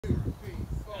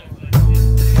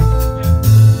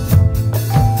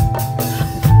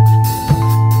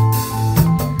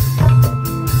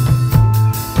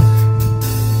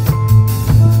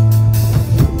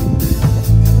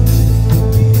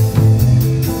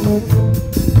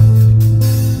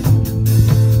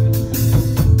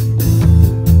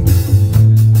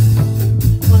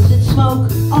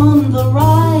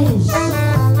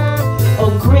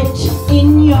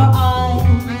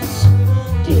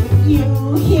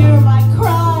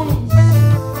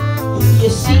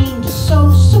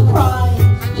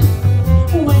surprised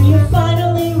when you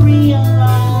finally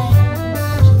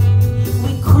realized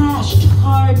we crashed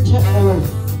hard to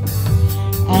earth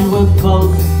and we're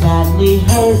both badly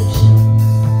hurt.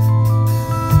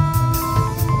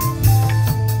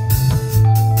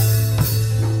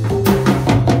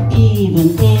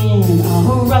 Even in a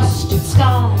rusted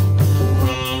sky,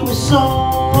 we were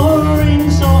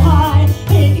soaring so high,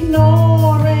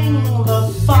 ignoring the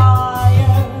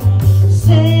fire,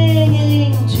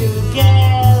 singing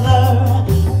together,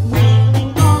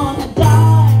 reeling on a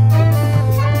dime,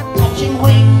 touching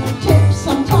wingtips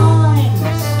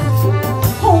sometimes.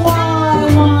 Why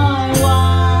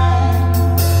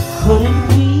couldn't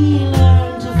we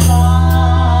learn to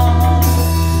fly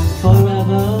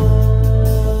forever?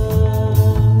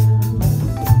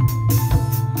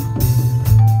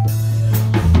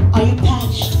 Are you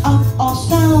patched up or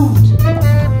sound?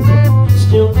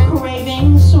 Still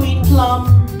craving sweet plums?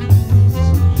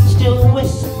 Still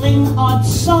whistling odd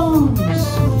songs?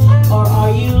 Or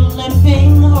are you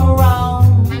limping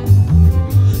around?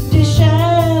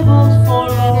 Disheveled,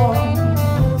 forlorn,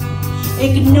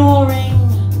 ignoring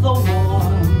the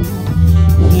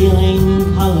warm, healing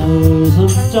colors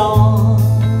of dawn.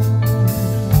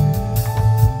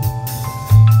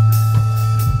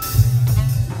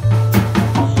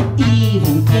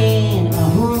 Even in a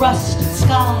rusted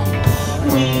sky,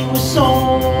 we were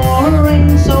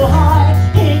soaring so high,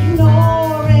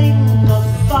 ignoring the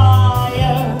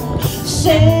fire,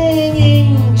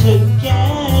 singing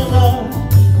together,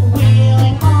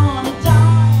 wheeling on a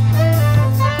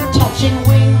dime, touching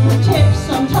wingtips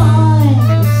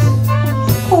sometimes.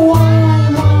 Why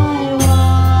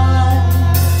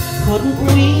couldn't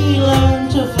we learn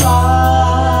to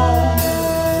fly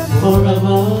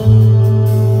forever?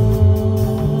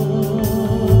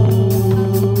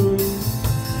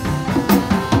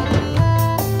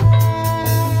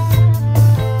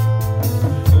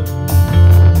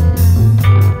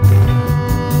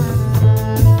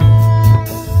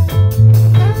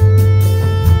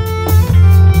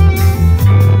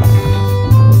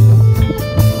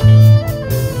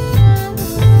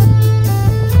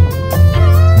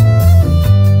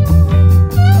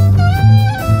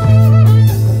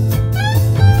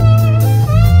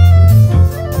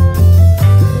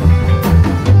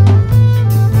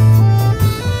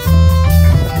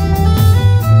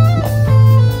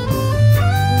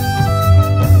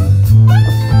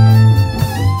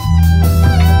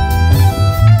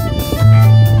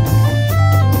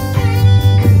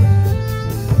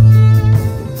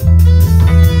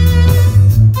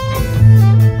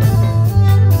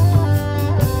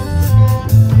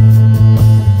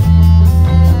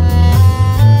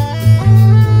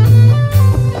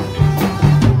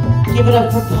 Give it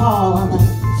up for Paul on the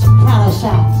soprano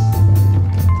sax.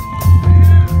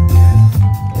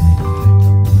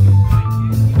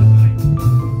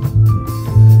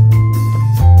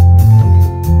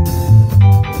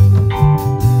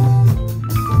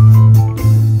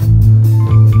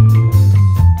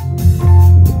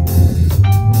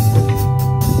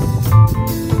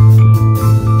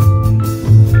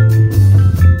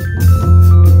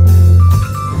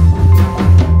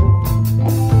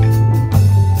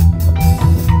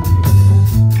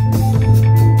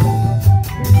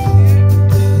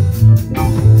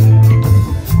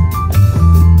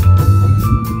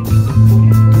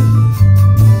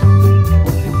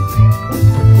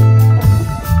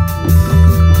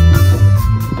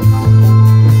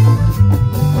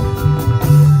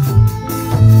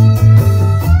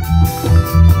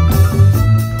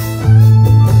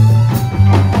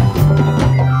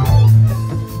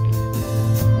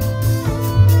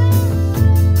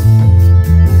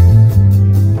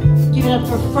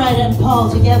 For Fred and Paul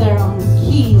together on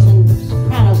keys and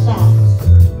soprano sax.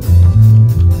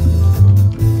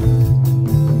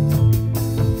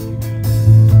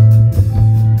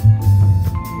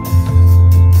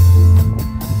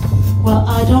 Well,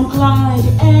 I don't glide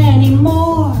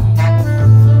anymore,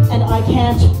 and I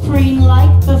can't preen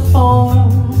like before,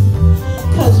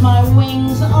 'cause my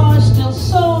wings are still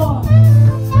sore,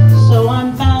 so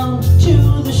I'm bound to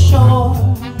the shore,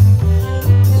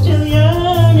 still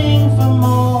yearning for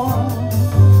more,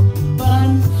 but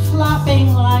I'm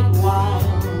flapping like wild,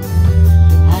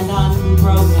 and I'm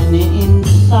broken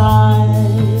inside.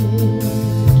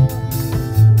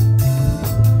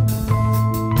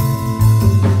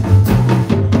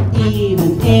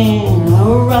 Even in a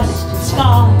rusted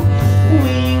sky,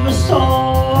 we were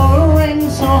soaring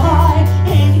so high,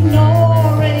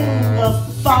 ignoring the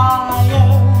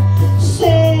fire,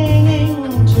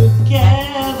 singing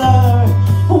together,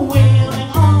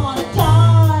 wheeling on a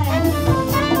dime,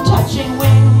 touching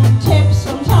wingtips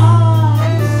sometimes.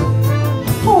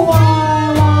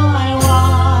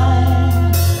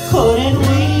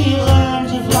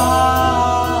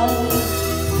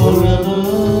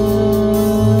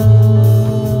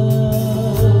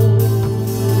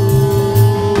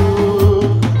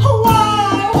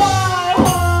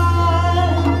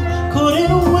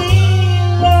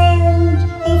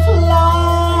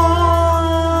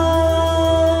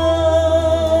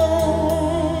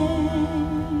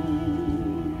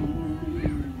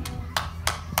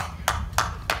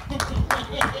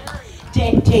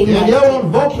 Dane Danielle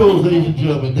on vocals, ladies and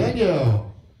gentlemen. Danielle.